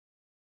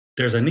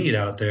there's a need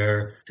out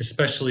there,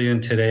 especially in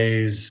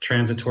today's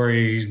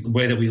transitory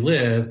way that we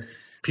live.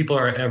 People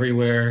are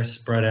everywhere,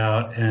 spread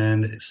out,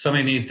 and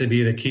somebody needs to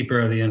be the keeper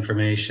of the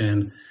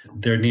information.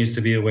 There needs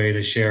to be a way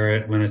to share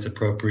it when it's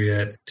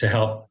appropriate to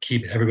help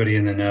keep everybody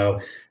in the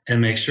know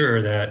and make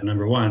sure that,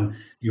 number one,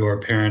 your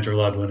parent or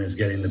loved one is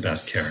getting the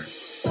best care.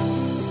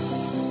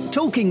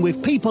 Talking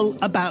with people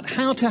about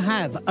how to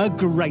have a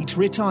great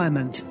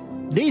retirement.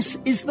 This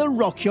is the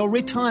Rock Your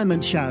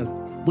Retirement Show.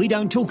 We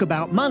don't talk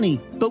about money,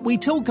 but we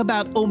talk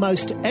about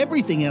almost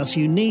everything else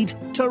you need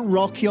to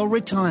rock your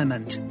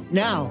retirement.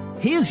 Now,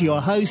 here's your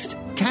host,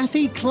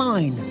 Kathy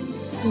Klein.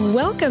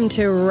 Welcome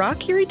to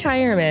Rock Your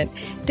Retirement.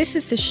 This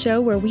is the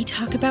show where we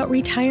talk about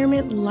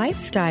retirement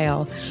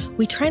lifestyle.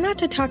 We try not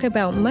to talk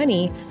about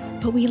money,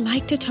 but we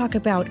like to talk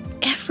about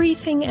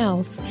everything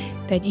else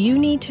that you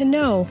need to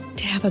know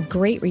to have a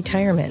great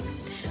retirement.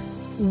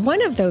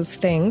 One of those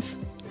things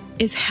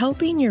is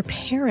helping your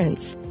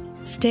parents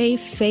stay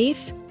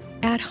safe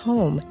at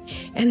home.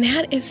 And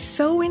that is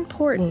so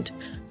important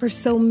for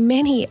so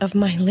many of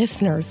my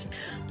listeners.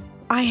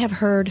 I have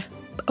heard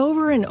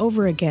over and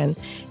over again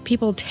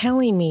people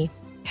telling me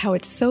how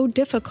it's so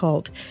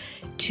difficult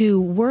to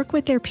work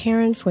with their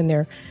parents when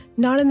they're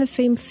not in the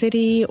same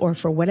city or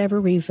for whatever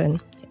reason.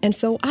 And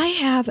so I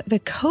have the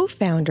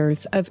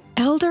co-founders of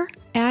Elder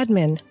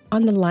Admin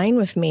on the line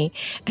with me,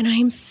 and I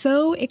am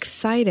so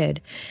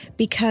excited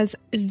because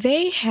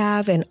they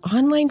have an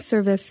online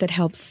service that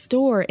helps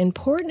store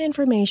important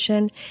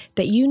information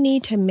that you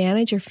need to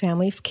manage your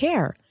family's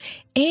care.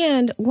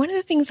 And one of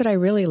the things that I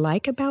really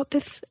like about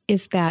this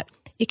is that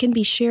it can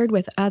be shared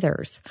with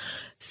others.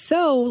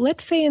 So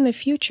let's say in the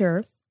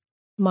future,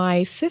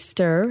 my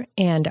sister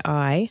and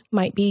I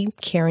might be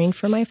caring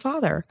for my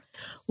father.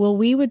 Well,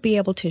 we would be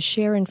able to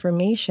share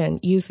information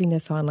using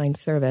this online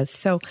service.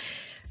 So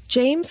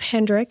James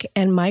Hendrick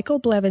and Michael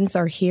Blevins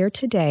are here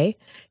today.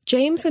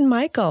 James and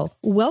Michael,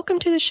 welcome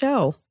to the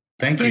show.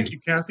 Thank you,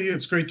 Kathy.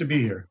 It's great to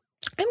be here.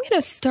 I'm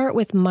going to start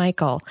with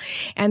Michael,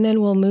 and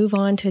then we'll move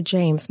on to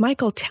James.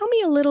 Michael, tell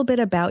me a little bit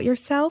about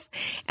yourself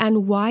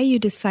and why you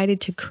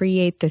decided to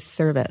create this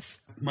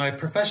service. My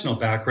professional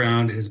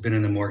background has been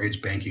in the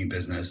mortgage banking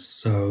business.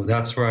 So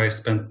that's where I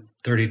spent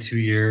 32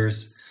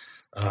 years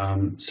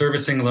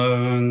servicing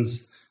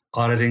loans,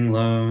 auditing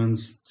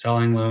loans,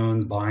 selling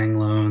loans, buying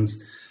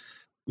loans.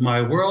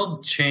 My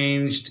world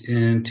changed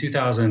in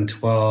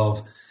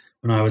 2012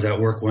 when I was at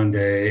work one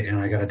day and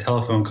I got a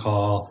telephone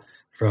call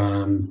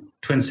from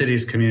Twin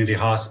Cities Community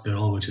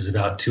Hospital, which is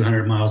about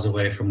 200 miles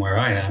away from where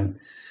I am,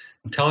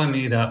 telling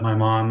me that my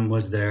mom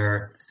was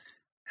there,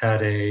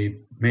 had a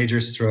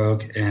major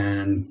stroke,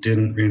 and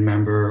didn't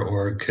remember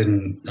or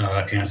couldn't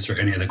answer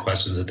any of the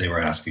questions that they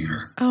were asking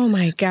her. Oh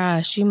my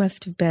gosh, you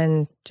must have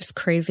been just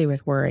crazy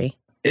with worry.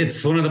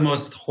 It's one of the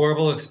most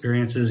horrible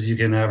experiences you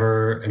can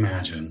ever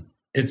imagine.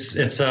 It's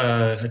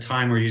a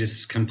time where you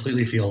just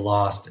completely feel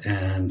lost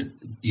and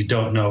you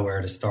don't know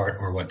where to start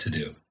or what to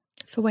do.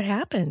 So what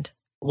happened?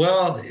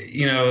 Well,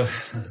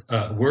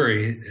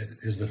 worry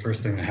is the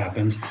first thing that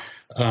happens.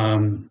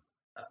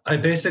 I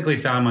basically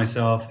found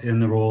myself in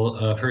the role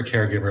of her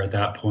caregiver at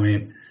that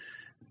point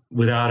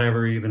without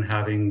ever even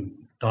having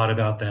thought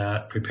about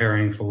that,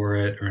 preparing for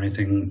it or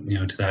anything,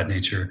 to that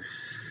nature.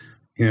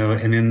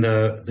 And in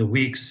the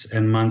weeks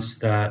and months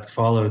that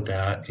followed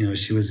that,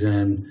 she was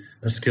in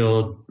a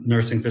skilled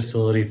nursing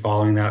facility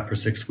following that for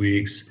 6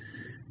 weeks.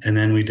 And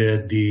then we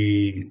did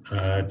the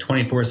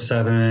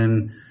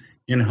 24/7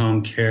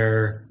 in-home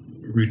care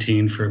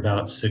routine for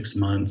about 6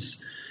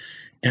 months.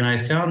 And I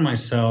found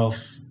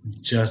myself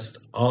just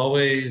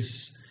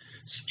always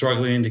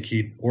struggling to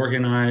keep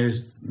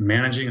organized,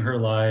 managing her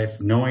life,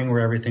 knowing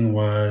where everything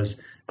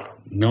was,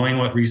 knowing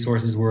what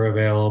resources were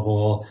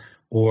available,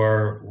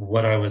 or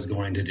what I was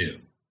going to do.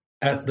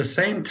 At the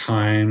same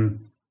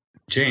time,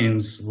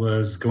 James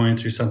was going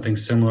through something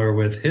similar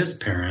with his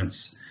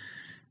parents.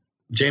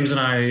 James and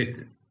I,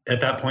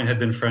 at that point, had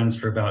been friends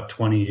for about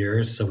 20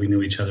 years, so we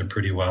knew each other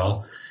pretty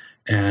well.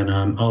 And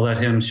I'll let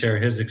him share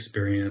his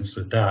experience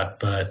with that.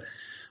 But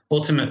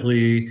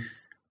ultimately,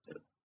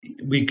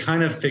 we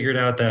kind of figured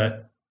out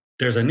that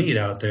there's a need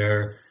out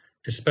there,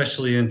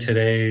 especially in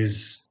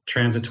today's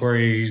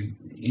transitory,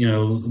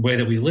 way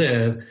that we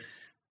live.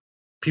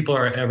 People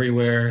are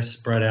everywhere,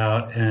 spread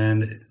out,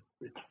 and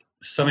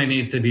somebody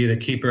needs to be the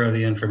keeper of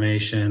the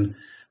information,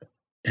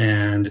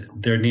 and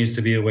there needs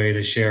to be a way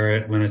to share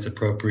it when it's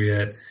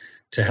appropriate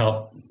to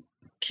help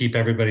keep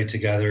everybody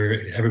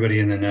together, everybody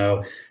in the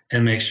know,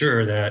 and make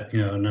sure that,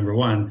 number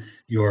one,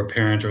 your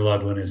parent or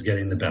loved one is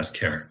getting the best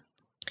care.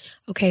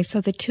 Okay,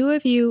 so the two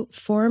of you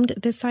formed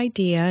this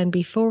idea, and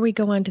before we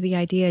go on to the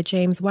idea,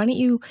 James, why don't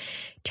you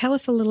tell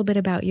us a little bit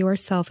about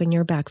yourself and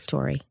your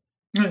backstory?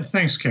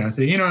 Thanks,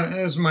 Kathy.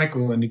 As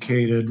Michael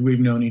indicated, we've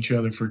known each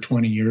other for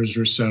 20 years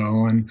or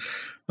so. And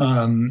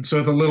so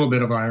with a little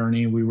bit of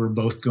irony, we were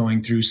both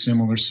going through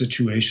similar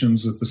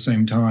situations at the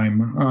same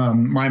time.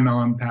 My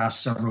mom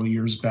passed several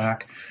years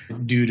back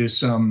due to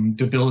some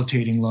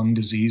debilitating lung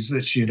disease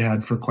that she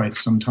had for quite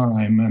some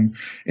time. And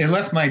it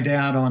left my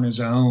dad on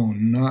his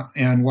own.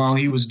 And while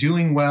he was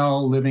doing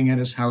well, living at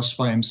his house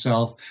by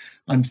himself,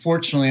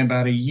 unfortunately,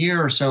 about a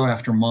year or so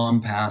after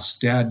Mom passed,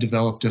 Dad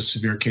developed a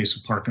severe case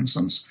of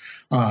Parkinson's.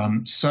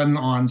 Sudden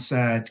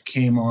onset,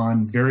 came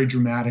on very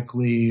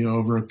dramatically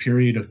over a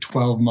period of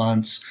 12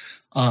 months,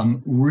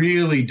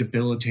 really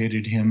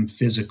debilitated him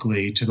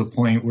physically to the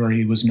point where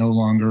he was no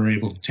longer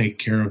able to take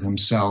care of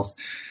himself.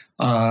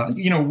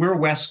 We're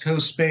West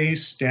Coast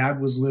based. Dad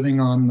was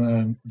living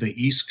on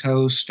the East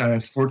Coast.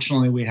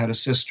 Fortunately, we had a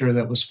sister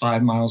that was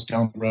 5 miles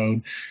down the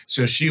road.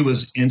 So she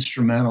was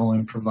instrumental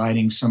in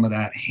providing some of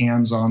that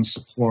hands-on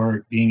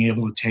support, being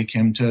able to take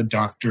him to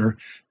doctor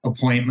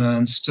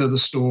appointments, to the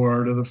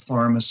store, to the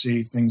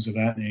pharmacy, things of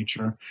that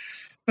nature.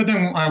 But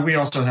then we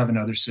also have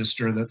another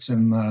sister that's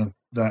in the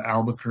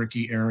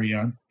Albuquerque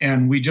area.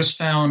 And we just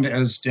found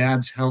as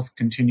Dad's health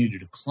continued to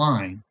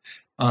decline,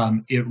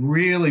 it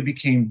really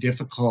became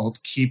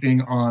difficult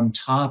keeping on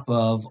top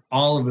of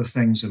all of the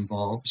things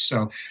involved.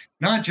 So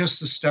not just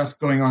the stuff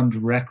going on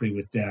directly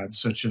with Dad,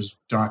 such as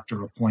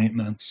doctor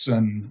appointments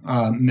and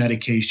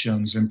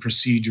medications and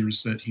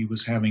procedures that he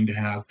was having to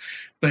have,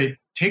 but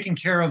taking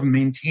care of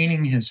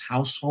maintaining his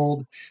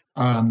household,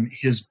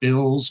 his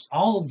bills,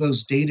 all of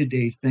those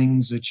day-to-day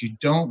things that you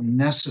don't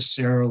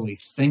necessarily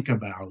think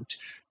about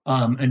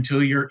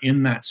until you're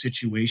in that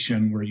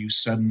situation where you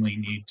suddenly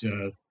need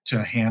to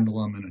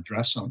handle them and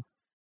address them.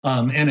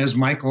 And as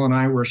Michael and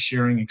I were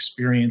sharing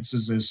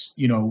experiences as,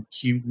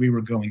 we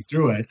were going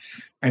through it,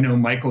 I know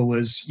Michael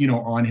was,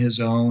 on his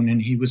own,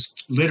 and he was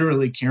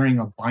literally carrying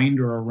a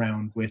binder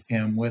around with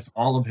him with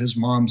all of his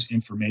mom's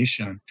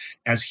information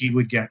as he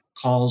would get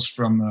calls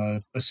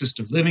from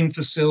assisted living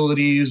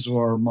facilities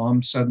or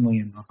mom suddenly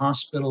in the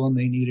hospital and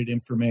they needed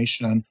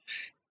information.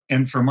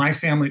 And for my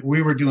family,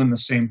 we were doing the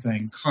same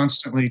thing,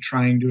 constantly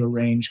trying to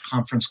arrange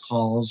conference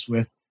calls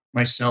with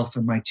myself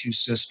and my two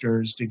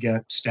sisters to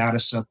get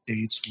status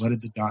updates. What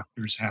did the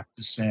doctors have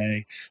to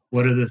say?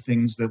 What are the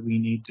things that we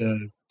need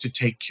to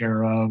take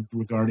care of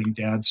regarding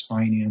Dad's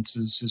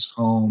finances, his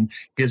home,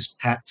 his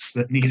pets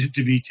that needed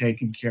to be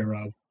taken care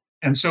of?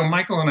 And so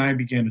Michael and I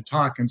began to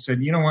talk and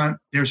said, you know what,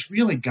 there's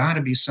really got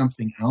to be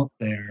something out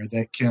there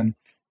that can,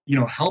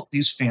 help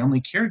these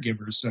family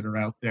caregivers that are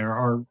out there.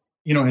 Our,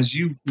 as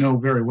you know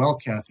very well,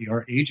 Kathy,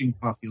 our aging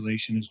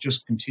population is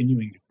just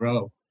continuing to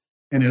grow.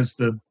 And as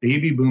the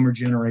baby boomer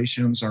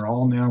generations are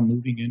all now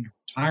moving into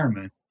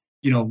retirement,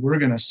 we're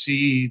going to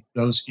see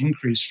those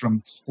increase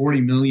from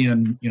 40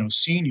 million,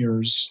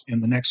 seniors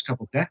in the next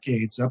couple of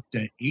decades up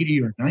to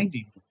 80 or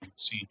 90 million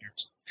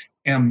seniors.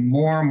 And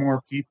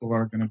more people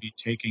are going to be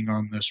taking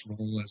on this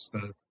role as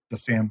the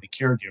family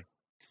caregiver.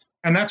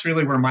 And that's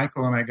really where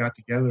Michael and I got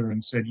together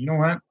and said, you know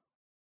what,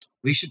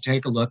 we should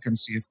take a look and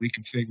see if we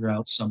can figure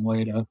out some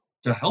way to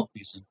help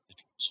these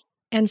individuals.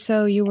 And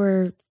so you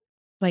were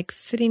like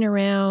sitting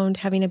around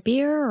having a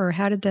beer, or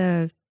how did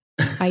the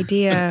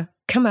idea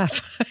come up?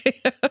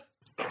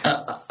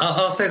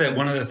 I'll say that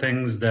one of the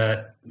things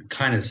that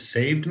kind of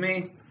saved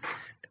me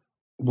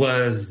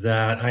was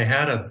that I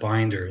had a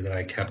binder that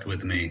I kept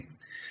with me.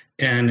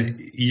 And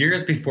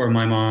years before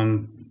my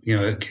mom,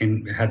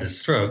 had this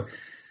stroke,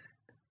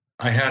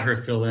 I had her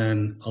fill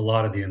in a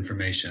lot of the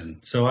information.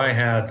 So I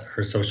had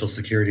her social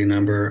security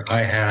number.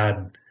 I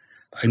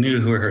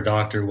knew who her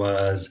doctor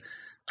was.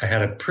 I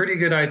had a pretty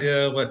good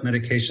idea what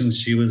medications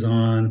she was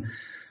on.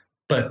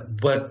 But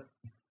what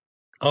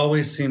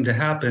always seemed to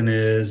happen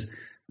is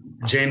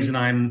James and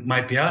I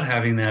might be out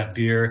having that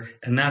beer,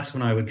 and that's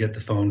when I would get the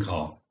phone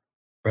call,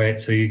 right?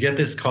 So you get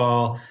this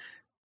call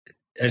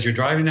as you're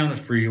driving down the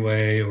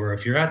freeway, or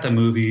if you're at the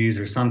movies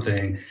or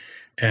something,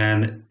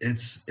 and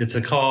it's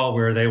a call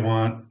where they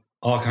want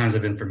all kinds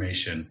of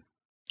information.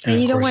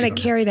 And you don't want to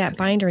carry that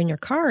binder in your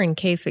car in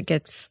case it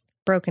gets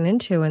broken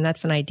into, and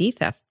that's an ID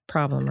theft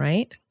problem,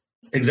 right?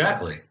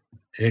 Exactly.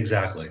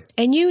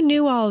 And you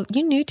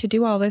knew to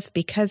do all this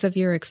because of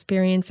your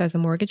experience as a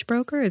mortgage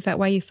broker? Is that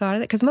why you thought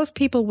of it? Because most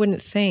people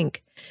wouldn't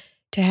think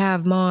to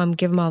have mom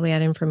give them all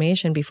that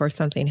information before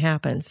something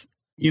happens.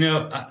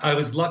 I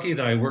was lucky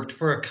that I worked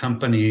for a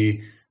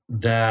company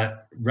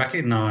that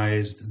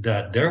recognized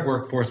that their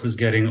workforce was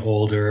getting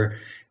older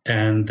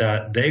and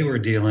that they were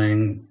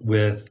dealing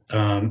with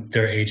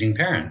their aging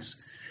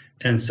parents.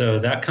 And so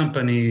that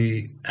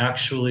company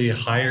actually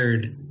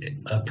hired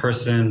a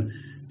person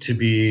to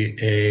be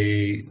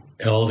a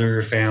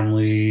elder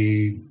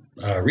family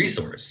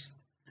resource.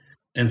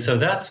 And so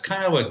that's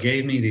kind of what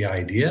gave me the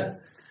idea.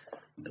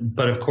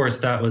 But of course,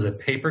 that was a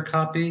paper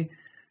copy.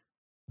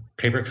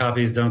 Paper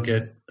copies don't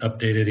get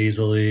updated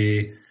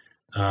easily.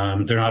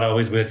 They're not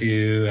always with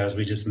you, as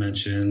we just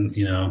mentioned,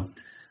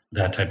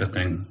 that type of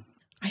thing.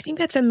 I think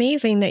that's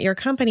amazing that your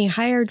company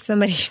hired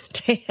somebody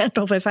to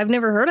handle this. I've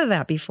never heard of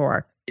that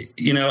before.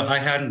 I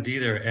hadn't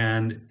either.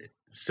 And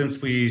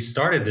since we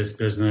started this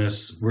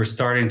business, we're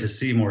starting to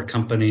see more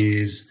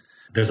companies.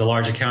 There's a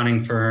large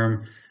accounting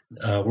firm,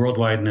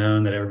 worldwide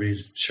known, that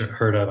everybody's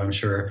heard of, I'm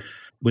sure.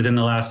 Within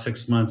the last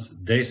 6 months,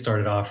 they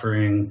started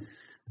offering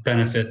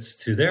benefits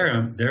to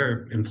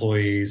their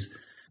employees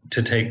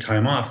to take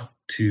time off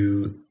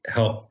to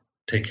help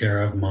take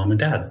care of mom and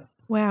dad.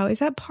 Wow. Is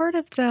that part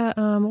of the,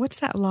 what's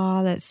that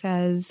law that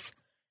says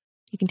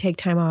you can take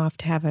time off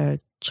to have a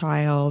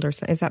child, or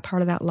is that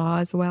part of that law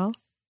as well?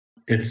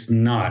 It's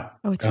not.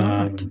 Oh, it's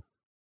not?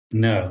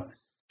 No.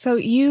 So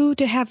you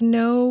have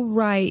no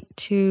right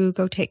to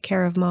go take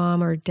care of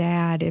mom or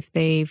dad if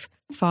they've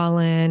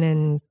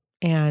fallen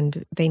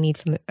and they need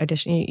some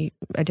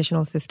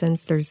additional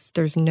assistance.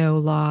 There's no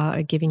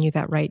law giving you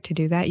that right to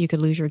do that. You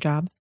could lose your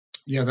job.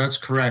 Yeah, that's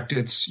correct.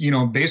 It's,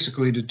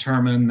 basically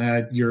determined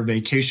that your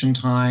vacation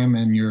time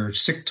and your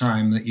sick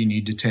time that you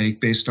need to take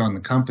based on the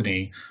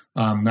company,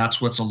 that's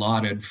what's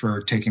allotted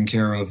for taking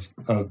care of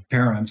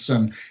parents.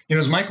 And,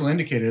 as Michael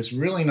indicated, it's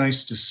really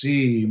nice to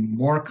see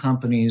more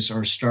companies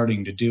are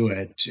starting to do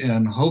it.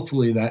 And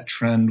hopefully that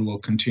trend will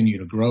continue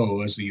to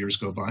grow as the years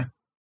go by.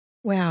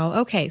 Wow.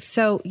 Okay.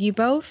 So you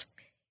both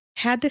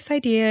had this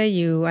idea.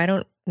 I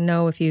don't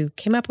know if you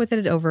came up with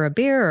it over a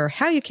beer or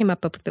how you came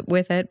up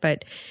with it,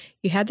 but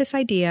you had this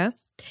idea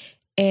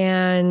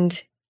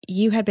and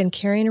you had been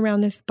carrying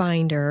around this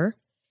binder.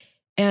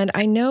 And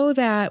I know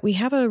that we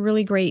have a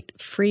really great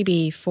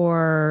freebie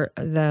for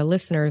the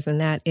listeners, and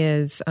that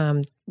is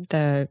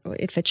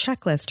it's a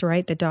checklist,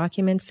 right? The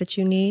documents that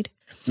you need.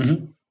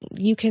 Mm-hmm.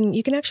 You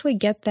can actually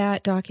get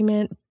that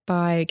document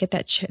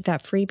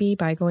that freebie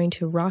by going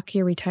to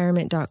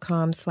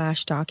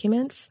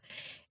rockyourretirement.com/documents.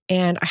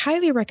 And I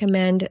highly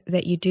recommend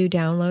that you do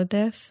download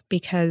this,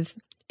 because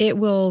it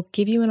will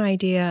give you an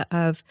idea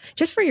of,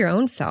 just for your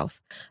own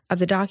self, of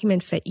the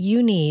documents that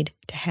you need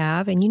to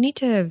have. And you need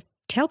to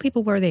tell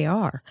people where they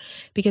are,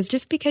 because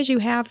just because you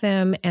have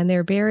them and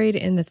they're buried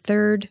in the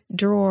third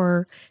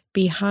drawer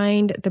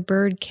behind the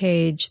bird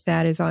cage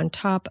that is on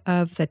top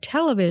of the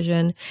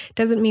television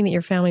doesn't mean that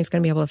your family is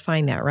going to be able to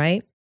find that,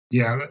 right?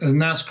 Yeah, and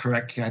that's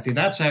correct, Kathy.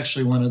 That's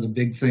actually one of the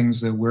big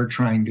things that we're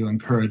trying to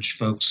encourage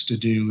folks to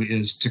do,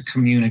 is to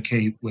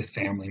communicate with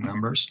family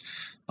members.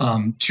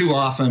 Too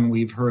often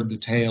we've heard the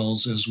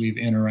tales as we've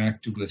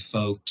interacted with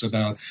folks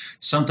about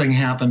something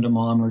happened to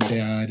mom or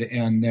dad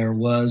and there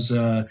was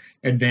a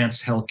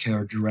advanced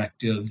healthcare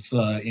directive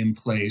in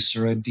place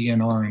or a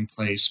DNR in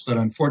place. But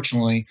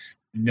unfortunately,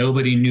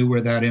 nobody knew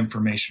where that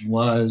information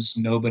was.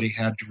 Nobody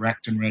had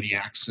direct and ready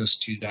access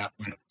to that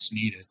when it was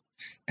needed.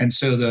 And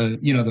so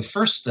the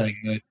first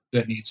thing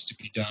that needs to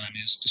be done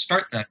is to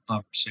start that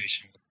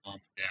conversation with mom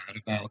and dad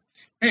about,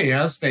 hey,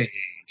 as they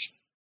age,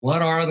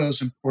 what are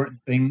those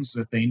important things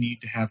that they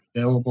need to have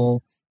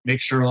available? Make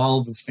sure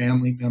all of the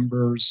family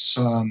members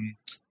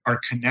are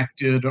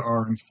connected,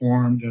 are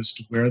informed as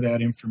to where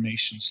that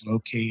information is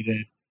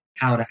located,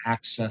 how to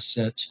access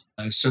it,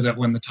 so that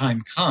when the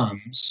time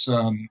comes,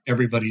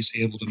 everybody's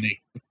able to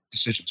make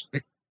decisions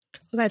quickly.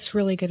 Well, that's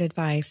really good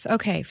advice.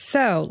 Okay,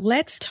 so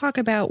let's talk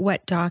about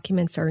what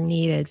documents are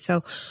needed.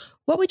 So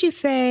what would you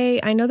say?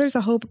 I know there's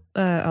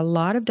a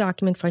lot of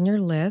documents on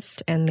your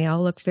list and they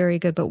all look very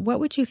good, but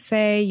what would you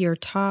say your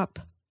top,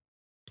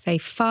 say,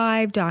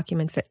 5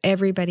 documents that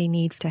everybody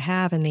needs to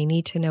have and they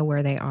need to know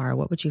where they are?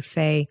 What would you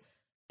say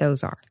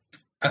those are?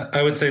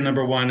 I would say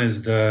number 1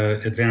 is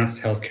the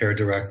Advanced Healthcare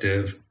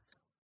Directive.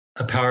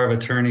 A power of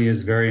attorney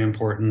is very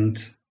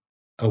important.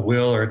 A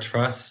will or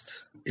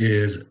trust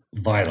is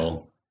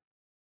vital.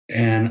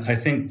 And I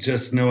think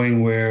just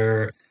knowing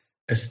where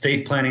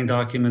estate planning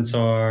documents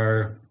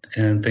are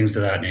and things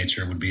of that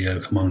nature would be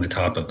among the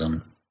top of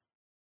them.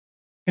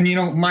 And,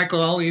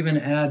 Michael, I'll even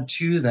add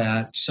to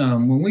that.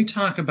 When we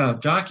talk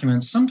about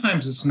documents,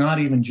 sometimes it's not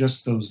even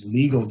just those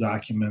legal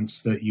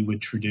documents that you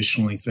would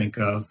traditionally think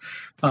of.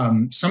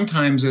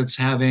 Sometimes it's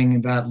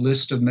having that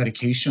list of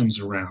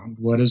medications around.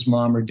 What is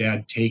mom or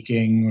dad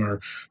taking, or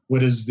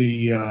what is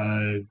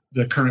the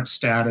current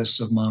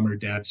status of mom or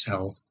dad's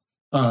health?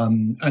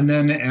 And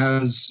then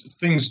as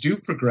things do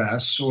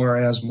progress or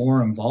as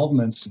more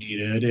involvement's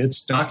needed, it's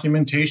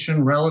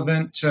documentation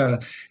relevant to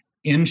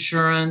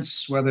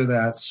insurance, whether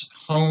that's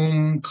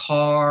home,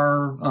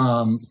 car,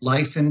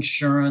 life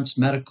insurance,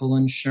 medical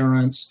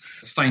insurance,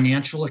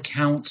 financial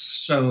accounts.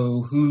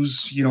 So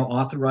who's,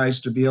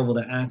 authorized to be able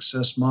to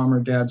access mom or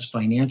dad's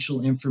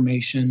financial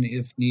information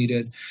if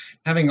needed.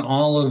 Having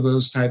all of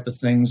those type of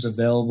things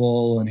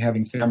available and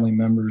having family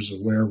members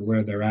aware of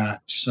where they're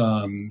at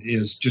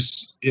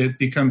it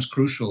becomes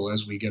crucial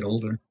as we get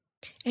older.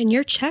 And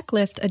your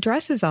checklist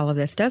addresses all of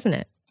this, doesn't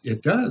it?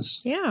 It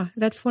does. Yeah,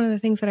 that's one of the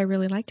things that I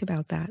really liked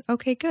about that.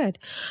 Okay, good.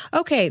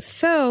 Okay,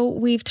 so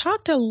we've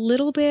talked a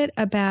little bit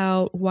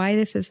about why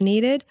this is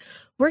needed.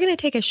 We're going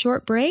to take a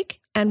short break,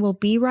 and we'll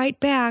be right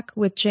back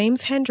with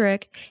James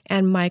Hendrick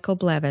and Michael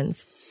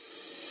Blevins.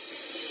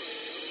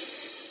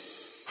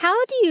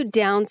 How do you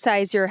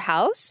downsize your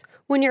house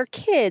when your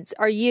kids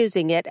are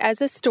using it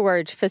as a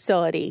storage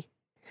facility?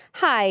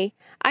 Hi,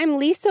 I'm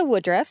Lisa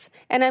Woodruff,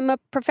 and I'm a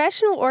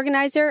professional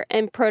organizer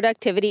and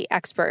productivity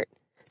expert.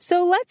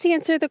 So let's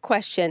answer the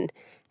question,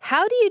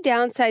 how do you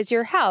downsize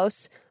your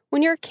house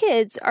when your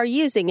kids are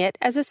using it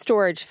as a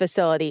storage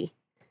facility?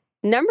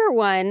 Number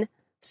 1,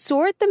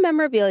 sort the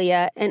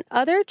memorabilia and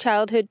other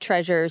childhood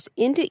treasures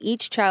into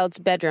each child's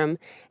bedroom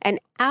and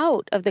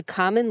out of the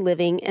common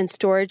living and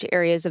storage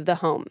areas of the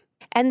home.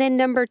 And then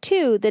number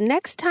 2, the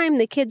next time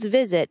the kids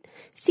visit,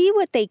 see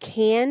what they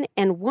can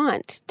and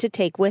want to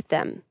take with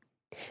them.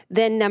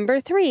 Then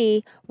number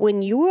 3,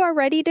 when you are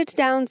ready to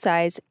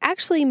downsize,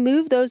 actually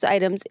move those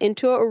items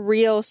into a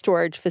real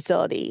storage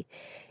facility.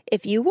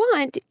 If you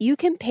want, you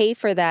can pay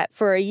for that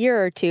for a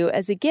year or two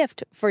as a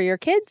gift for your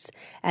kids,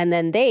 and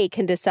then they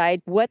can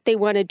decide what they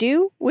want to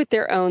do with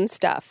their own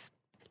stuff.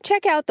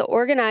 Check out the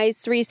Organized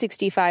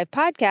 365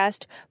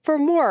 podcast for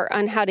more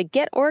on how to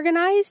get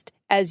organized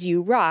as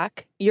you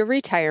rock your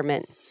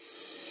retirement.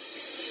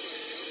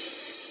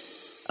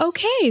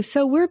 Okay,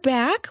 so we're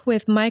back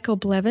with Michael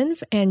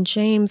Blevins and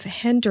James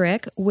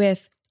Hendrick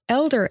with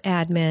Elder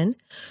Admin,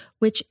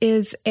 which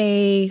is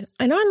an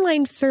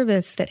online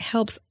service that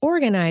helps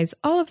organize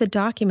all of the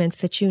documents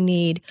that you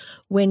need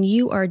when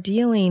you are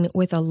dealing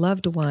with a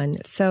loved one.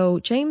 So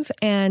James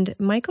and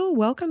Michael,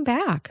 welcome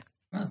back.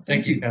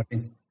 Thank you,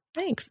 Kathy.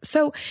 Thanks.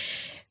 So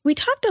we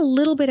talked a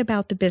little bit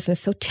about the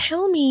business. So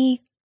tell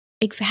me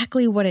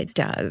exactly what it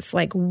does.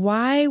 Like,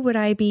 why would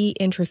I be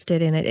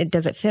interested in it?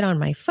 Does it fit on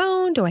my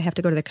phone? Do I have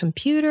to go to the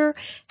computer?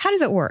 How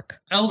does it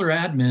work? Elder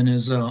Admin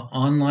is an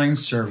online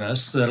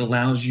service that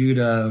allows you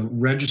to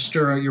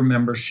register your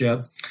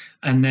membership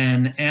and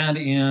then add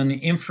in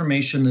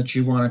information that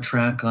you want to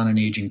track on an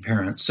aging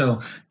parent.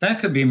 So that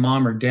could be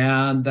mom or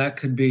dad, that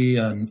could be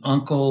an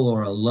uncle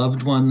or a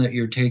loved one that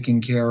you're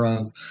taking care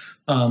of.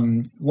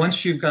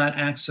 Once you've got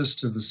access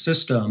to the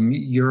system,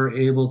 you're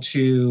able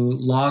to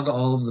log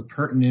all of the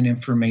pertinent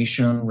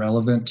information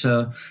relevant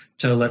to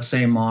let's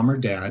say, mom or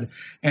dad.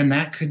 And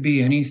that could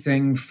be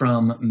anything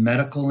from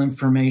medical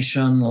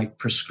information like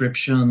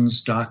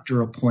prescriptions,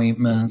 doctor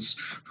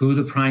appointments, who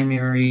the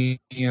primary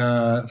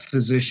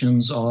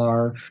physicians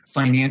are,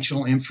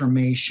 financial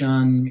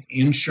information,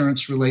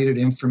 insurance-related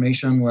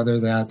information, whether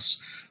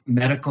that's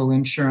medical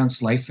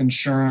insurance, life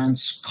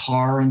insurance,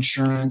 car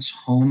insurance,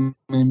 home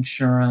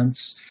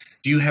insurance.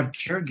 Do you have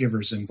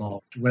caregivers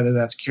involved, whether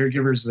that's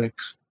caregivers that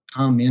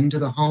come into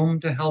the home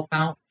to help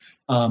out,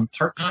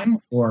 part-time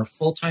or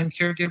full-time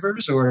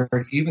caregivers, or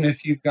even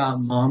if you've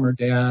got mom or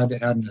dad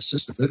at an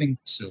assisted living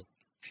facility.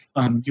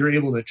 You're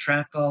able to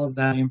track all of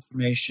that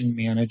information,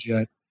 manage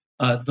it.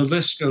 The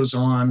list goes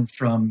on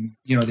from,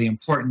 the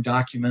important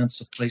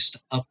documents, a place to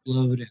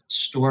upload and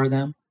store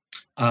them,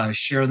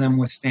 share them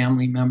with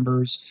family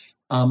members,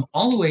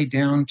 all the way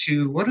down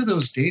to what are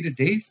those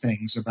day-to-day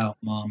things about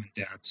mom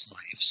and dad's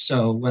life.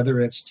 So whether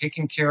it's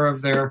taking care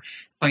of their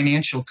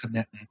financial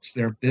commitments,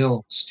 their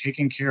bills,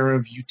 taking care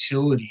of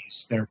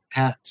utilities, their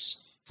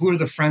pets, who are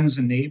the friends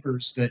and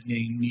neighbors that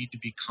need to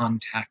be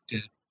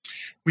contacted.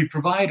 We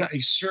provide a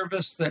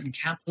service that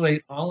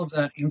encapsulates all of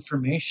that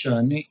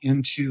information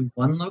into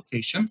one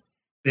location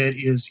that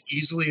is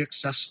easily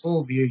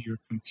accessible via your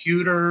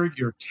computer,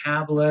 your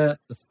tablet,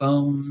 the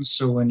phone.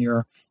 So when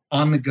you're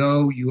on the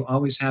go, you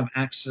always have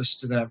access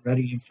to that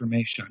ready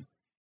information.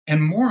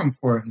 And more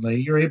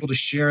importantly, you're able to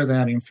share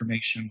that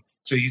information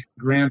so you can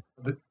grant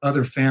the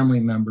other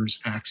family members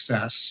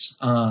access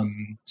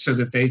so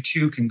that they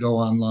too can go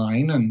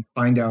online and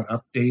find out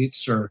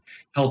updates or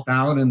help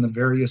out in the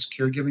various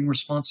caregiving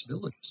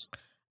responsibilities.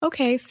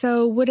 Okay,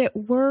 so would it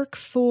work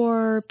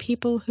for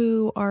people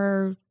who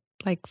are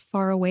like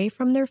far away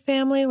from their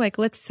family? Like,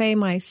 let's say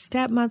my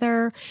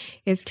stepmother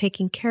is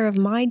taking care of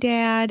my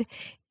dad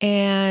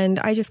and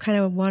I just kind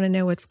of want to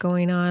know what's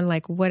going on.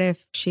 Like, what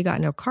if she got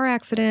in a car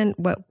accident?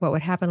 What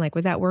would happen? Like,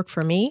 would that work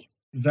for me?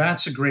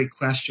 That's a great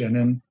question.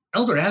 And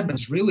Elder Admin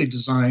is really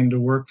designed to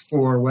work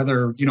for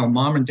whether,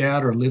 mom and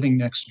dad are living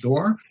next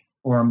door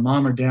or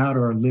mom or dad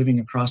are living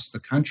across the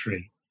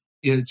country.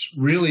 It's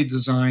really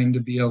designed to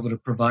be able to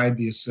provide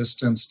the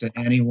assistance to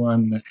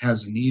anyone that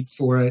has a need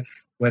for it,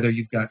 whether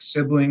you've got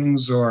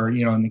siblings or,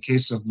 in the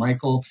case of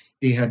Michael,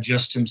 he had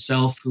just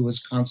himself who was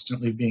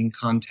constantly being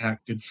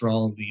contacted for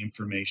all of the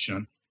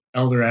information.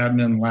 Elder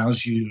Admin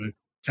allows you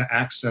to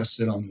access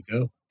it on the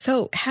go.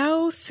 So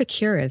how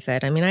secure is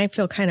it? I mean, I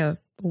feel kind of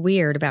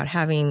weird about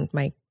having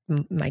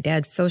my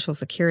dad's social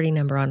security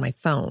number on my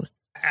phone.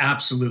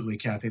 Absolutely,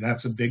 Kathy.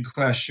 That's a big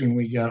question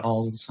we get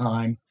all the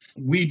time.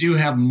 We do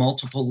have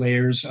multiple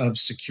layers of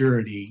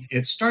security.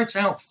 It starts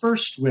out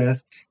first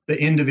with the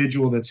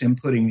individual that's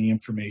inputting the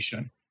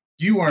information.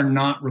 You are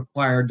not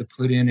required to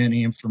put in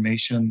any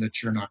information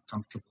that you're not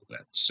comfortable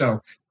with.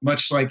 So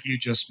much like you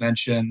just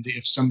mentioned,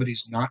 if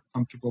somebody's not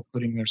comfortable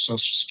putting their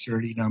social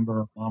security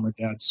number or mom or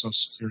dad's social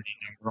security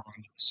number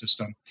onto the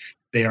system,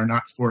 they are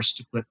not forced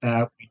to put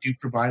that. We do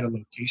provide a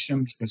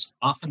location because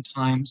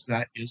oftentimes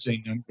that is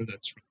a number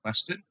that's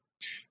requested.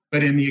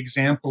 But in the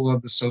example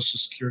of the social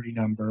security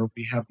number,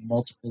 we have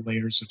multiple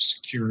layers of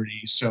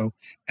security. So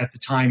at the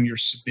time you're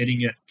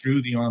submitting it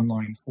through the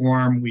online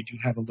form, we do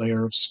have a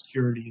layer of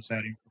security as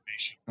that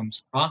information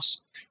comes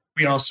across.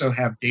 We also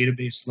have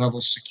database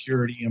level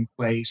security in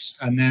place.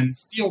 And then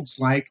fields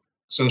like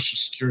Social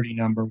Security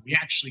number, we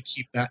actually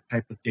keep that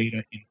type of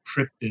data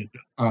encrypted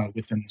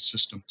within the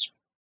system as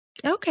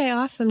well. Okay,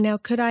 awesome. Now,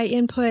 could I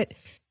input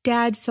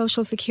Dad's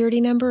Social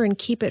Security number and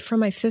keep it from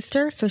my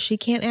sister so she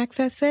can't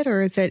access it?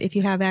 Or is it if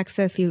you have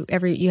access, you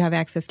have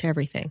access to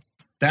everything?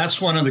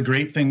 That's one of the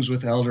great things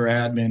with Elder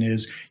Admin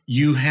is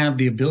you have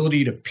the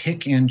ability to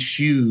pick and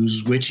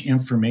choose which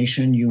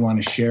information you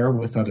want to share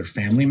with other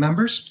family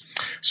members.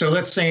 So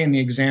let's say in the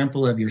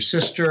example of your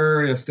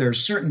sister, if there's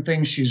certain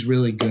things she's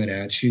really good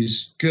at,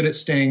 she's good at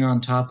staying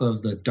on top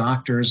of the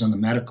doctors and the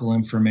medical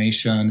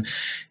information,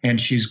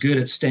 and she's good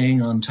at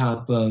staying on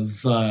top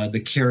of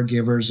the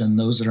caregivers and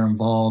those that are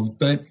involved.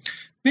 But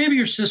maybe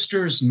your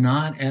sister's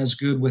not as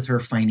good with her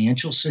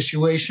financial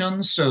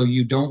situation, so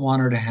you don't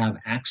want her to have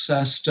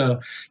access to,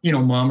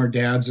 mom or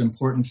dad's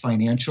important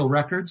financial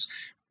records.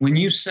 When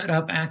you set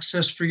up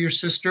access for your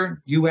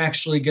sister, you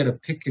actually get to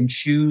pick and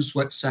choose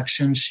what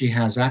section she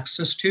has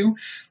access to.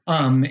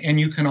 And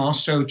you can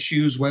also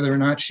choose whether or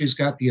not she's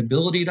got the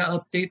ability to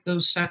update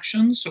those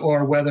sections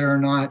or whether or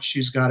not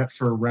she's got it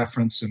for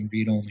reference and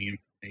read-only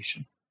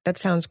information. That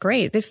sounds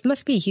great. This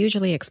must be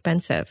hugely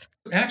expensive.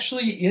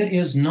 Actually, it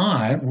is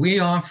not. We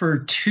offer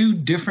two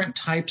different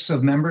types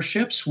of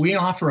memberships. We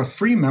offer a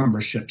free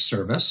membership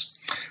service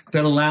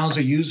that allows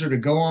a user to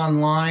go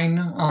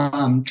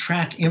online,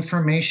 track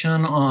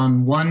information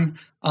on one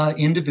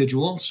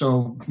individual,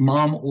 so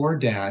mom or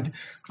dad.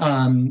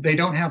 They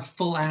don't have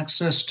full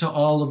access to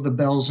all of the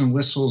bells and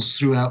whistles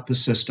throughout the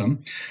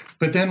system.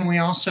 But then we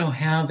also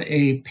have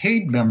a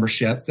paid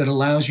membership that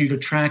allows you to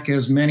track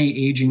as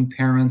many aging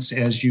parents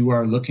as you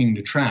are looking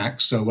to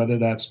track. So whether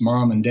that's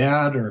mom and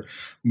dad or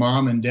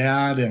mom and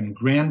dad and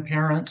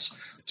grandparents,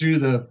 through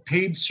the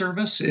paid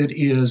service, it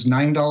is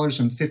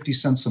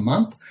 $9.50 a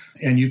month,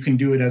 and you can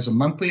do it as a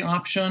monthly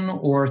option,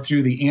 or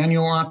through the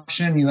annual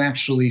option, you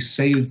actually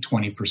save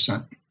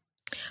 20%.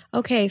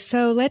 Okay,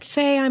 so let's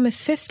say I'm a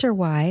sister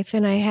wife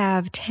and I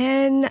have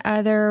 10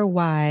 other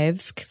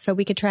wives, so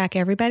we could track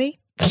everybody?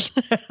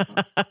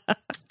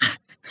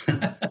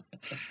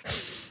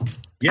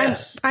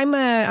 Yes.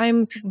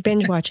 I'm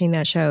binge watching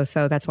that show,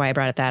 so that's why I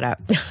brought that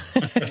up.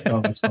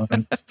 Oh, that's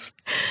fun.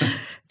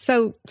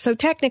 So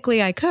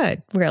technically I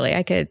could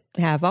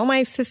have all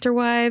my sister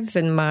wives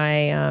and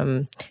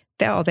my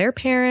all their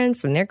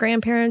parents and their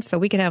grandparents, so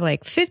we could have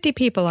like 50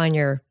 people on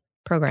your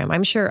program.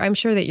 I'm sure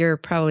that you're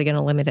probably going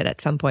to limit it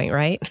at some point,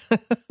 right?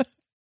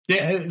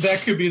 Yeah,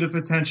 that could be the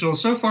potential.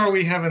 So far,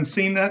 we haven't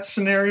seen that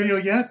scenario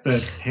yet,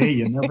 but hey,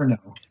 you never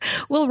know.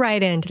 We'll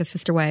write into the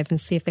sister wives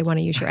and see if they want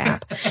to use your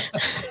app.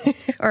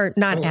 Or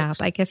not app.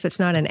 I guess it's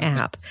not an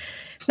app.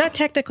 Not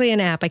technically an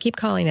app. I keep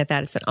calling it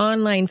that. It's an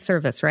online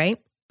service, right?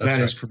 That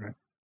is correct.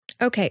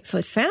 Okay, so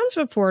it sounds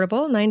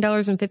affordable,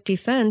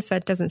 $9.50.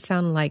 That doesn't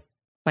sound like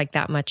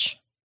that much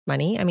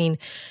money. I mean,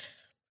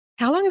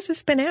 how long has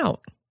this been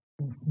out?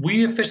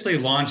 We officially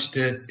launched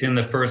it in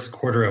the first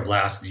quarter of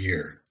last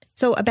year.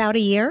 So about a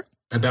year?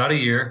 About a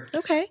year.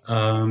 Okay.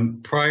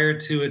 Prior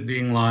to it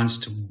being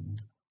launched,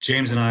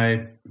 James and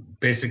I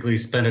basically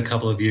spent a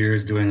couple of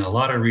years doing a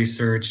lot of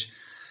research,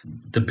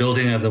 the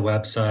building of the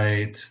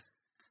website,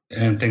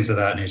 and things of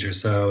that nature.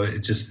 So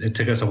it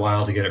took us a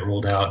while to get it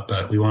rolled out,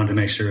 but we wanted to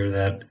make sure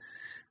that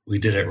we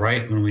did it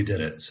right when we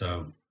did it.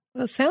 So.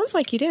 Well, it sounds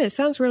like you did. It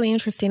sounds really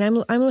interesting.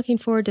 I'm looking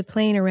forward to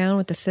playing around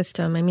with the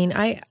system. I mean,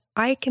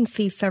 I can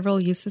see several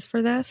uses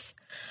for this.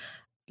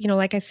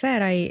 Like I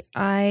said,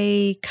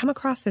 I come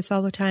across this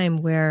all the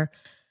time where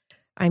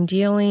I'm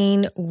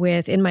dealing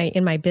with in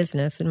my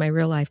business, in my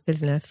real life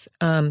business,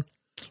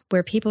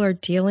 where people are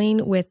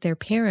dealing with their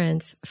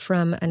parents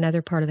from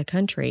another part of the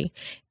country,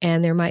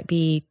 and there might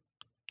be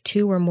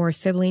 2 or more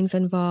siblings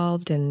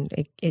involved, and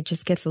it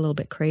just gets a little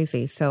bit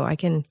crazy. So I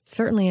can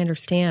certainly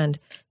understand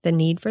the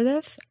need for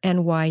this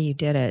and why you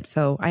did it.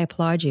 So I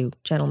applaud you,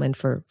 gentlemen,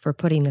 for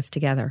putting this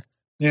together.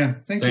 Yeah,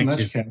 thank you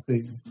much,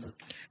 Kathy.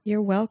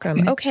 You're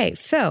welcome. Okay,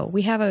 so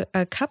we have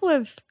a couple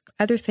of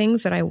other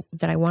things that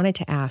I wanted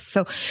to ask.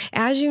 So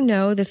as you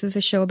know, this is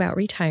a show about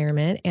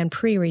retirement and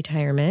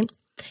pre-retirement.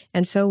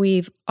 And so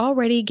we've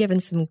already given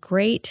some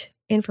great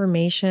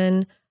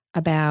information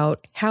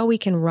about how we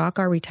can rock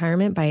our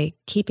retirement by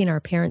keeping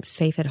our parents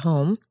safe at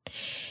home.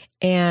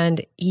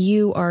 And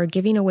you are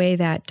giving away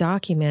that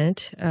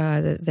document,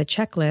 the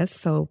checklist,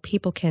 so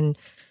people can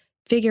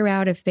figure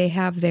out if they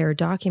have their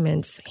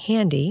documents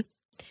handy.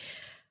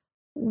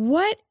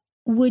 What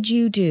would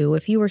you do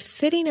if you were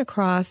sitting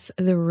across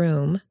the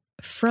room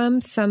from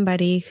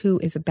somebody who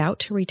is about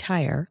to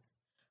retire?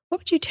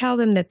 What would you tell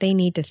them that they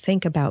need to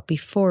think about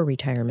before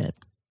retirement?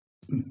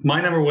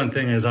 My number one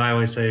thing is I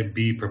always say,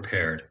 be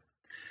prepared.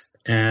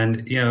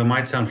 And, it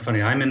might sound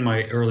funny. I'm in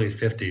my early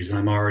 50s and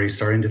I'm already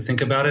starting to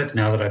think about it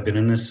now that I've been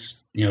in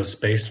this,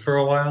 space for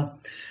a while.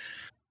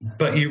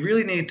 But you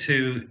really need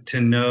to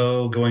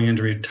know going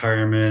into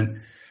retirement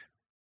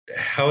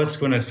how it's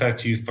going to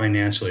affect you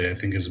financially, I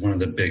think, is one of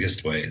the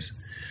biggest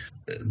ways.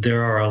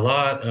 There are a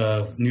lot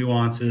of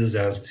nuances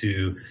as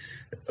to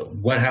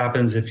what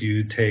happens if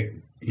you take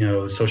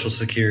Social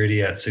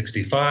Security at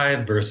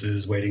 65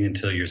 versus waiting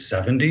until you're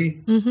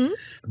 70. Mm-hmm.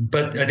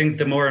 But I think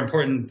the more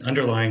important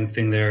underlying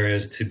thing there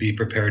is to be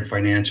prepared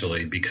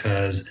financially,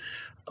 because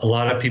a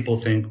lot of people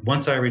think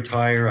once I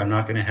retire, I'm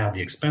not going to have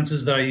the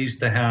expenses that I used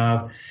to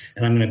have,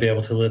 and I'm going to be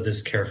able to live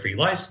this carefree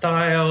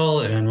lifestyle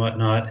and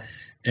whatnot.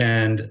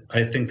 And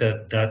I think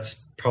that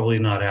that's probably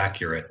not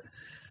accurate.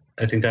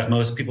 I think that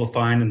most people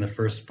find in the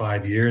first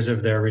 5 years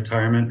of their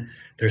retirement,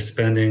 they're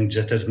spending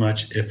just as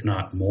much, if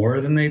not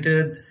more, than they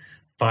did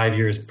 5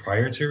 years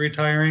prior to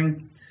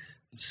retiring.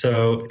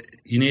 So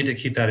you need to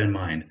keep that in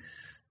mind.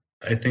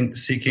 I think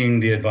seeking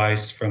the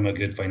advice from a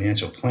good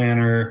financial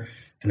planner,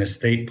 an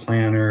estate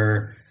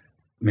planner,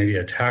 maybe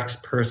a tax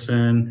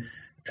person,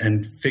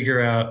 and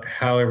figure out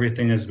how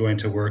everything is going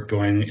to work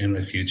going in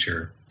the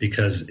future,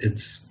 because it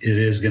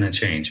is going to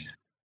change.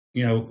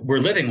 We're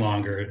living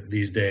longer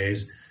these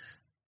days.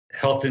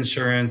 Health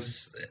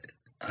insurance,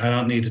 I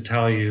don't need to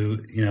tell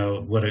you,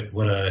 what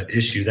a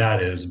issue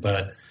that is,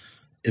 but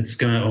it's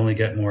going to only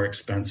get more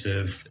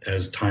expensive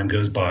as time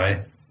goes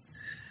by.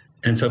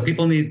 And so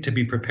people need to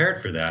be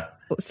prepared for that.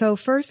 So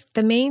first,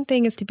 the main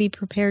thing is to be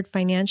prepared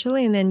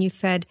financially. And then you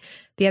said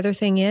the other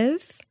thing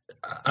is?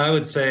 I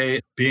would say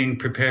being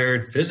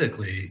prepared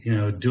physically,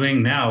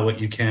 doing now what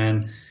you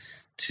can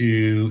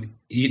to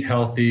eat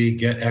healthy,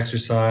 get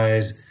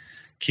exercise,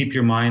 keep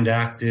your mind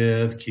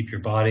active, keep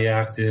your body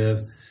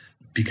active,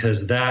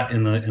 because that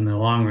in the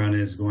long run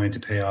is going to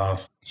pay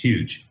off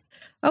huge.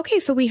 Okay,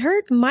 so we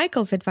heard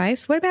Michael's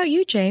advice. What about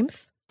you,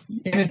 James?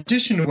 In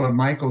addition to what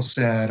Michael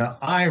said,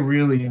 I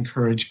really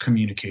encourage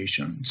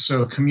communication.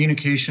 So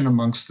communication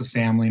amongst the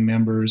family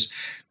members,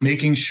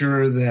 making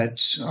sure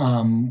that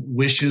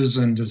wishes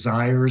and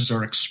desires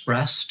are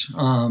expressed,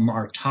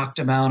 are talked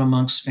about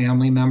amongst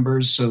family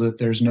members so that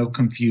there's no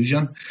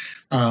confusion,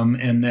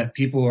 and that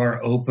people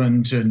are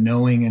open to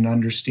knowing and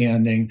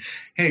understanding,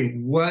 hey,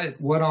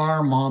 what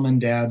are mom and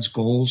dad's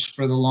goals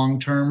for the long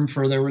term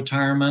for their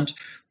retirement?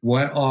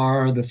 What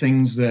are the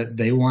things that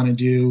they want to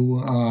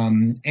do?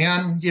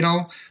 And,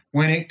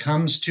 when it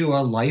comes to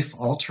a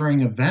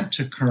life-altering event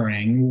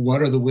occurring,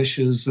 what are the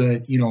wishes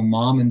that,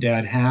 mom and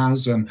dad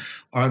has? And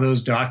are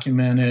those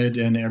documented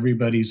and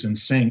everybody's in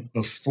sync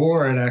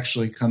before it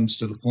actually comes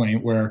to the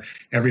point where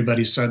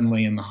everybody's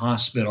suddenly in the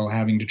hospital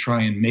having to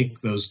try and make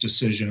those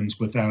decisions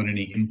without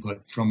any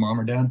input from mom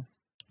or dad?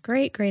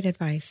 Great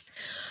advice.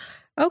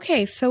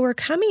 Okay, so we're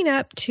coming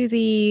up to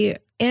the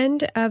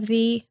end of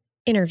the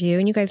interview,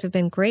 and you guys have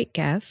been great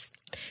guests.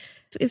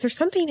 Is there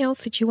something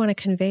else that you want to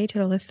convey to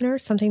the listener,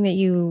 something that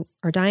you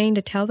are dying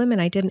to tell them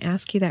and I didn't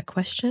ask you that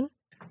question?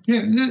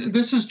 Yeah,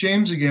 this is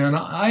James again.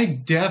 I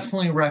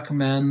definitely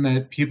recommend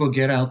that people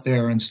get out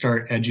there and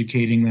start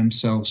educating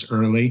themselves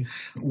early.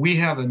 We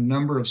have a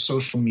number of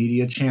social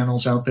media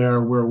channels out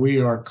there where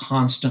we are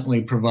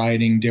constantly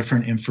providing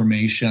different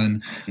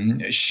information,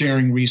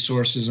 sharing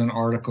resources and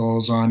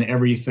articles on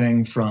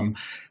everything from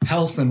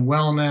health and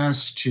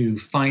wellness to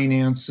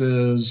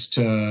finances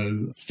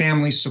to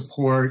family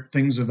support,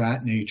 things of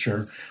that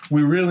nature.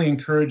 We really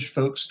encourage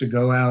folks to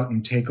go out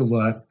and take a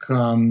look.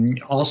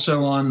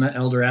 Also on the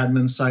Elder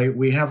Admin site,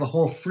 we have a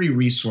whole free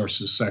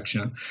resources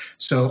section.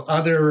 So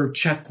other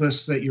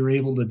checklists that you're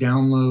able to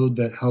download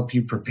that help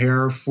you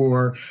prepare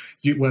for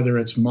whether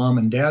it's mom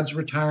and dad's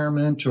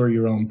retirement or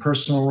your own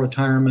personal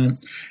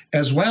retirement,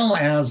 as well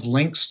as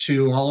links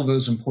to all of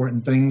those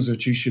important things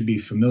that you should be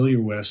familiar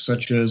with,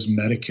 such as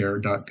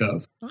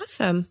Medicare.gov.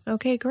 Awesome.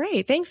 Okay,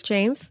 great. Thanks,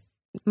 James.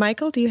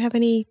 Michael, do you have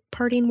any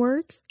parting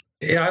words?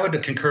 Yeah, I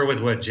would concur with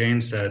what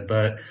James said,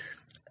 but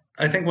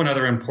I think one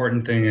other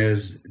important thing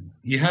is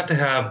you have to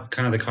have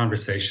kind of the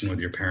conversation with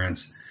your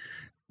parents.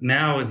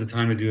 Now is the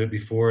time to do it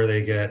before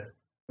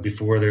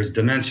there's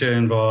dementia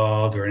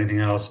involved or anything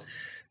else.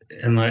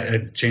 And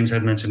like James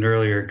had mentioned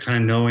earlier, kind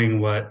of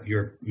knowing what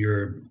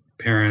your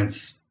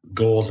parents'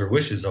 goals or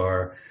wishes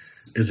are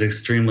is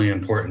extremely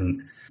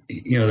important.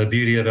 The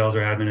beauty of Elder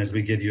Admin is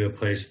we give you a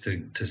place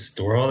to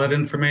store all that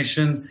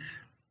information.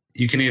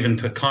 You can even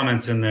put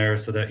comments in there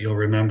so that you'll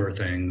remember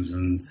things.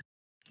 And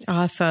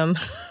awesome.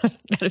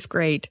 That is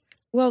great.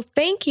 Well,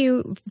 thank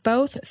you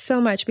both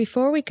so much.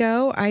 Before we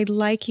go, I'd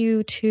like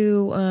you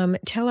to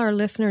tell our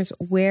listeners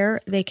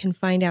where they can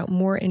find out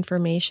more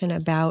information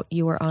about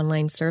your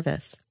online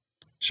service.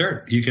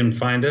 Sure. You can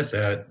find us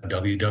at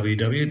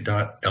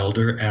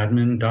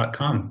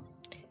www.elderadmin.com.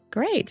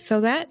 Great.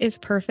 So that is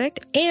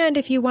perfect. And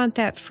if you want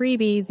that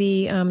freebie,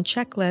 the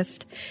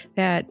checklist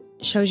that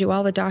shows you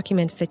all the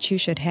documents that you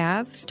should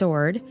have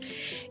stored,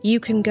 you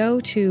can go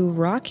to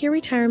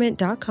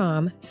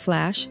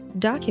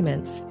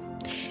rockyourretirement.com/documents.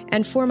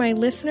 And for my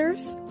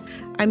listeners,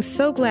 I'm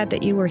so glad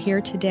that you were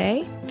here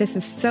today. This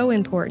is so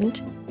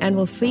important, and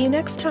we'll see you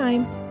next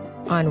time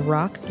on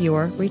Rock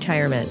Your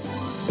Retirement.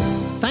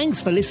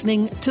 Thanks for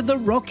listening to the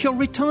Rock Your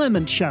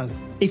Retirement Show.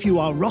 If you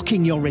are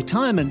rocking your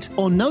retirement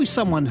or know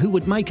someone who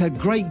would make a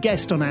great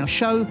guest on our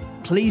show,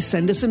 please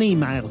send us an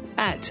email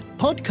at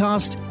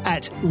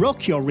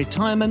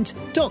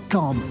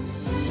podcast@rockyourretirement.com.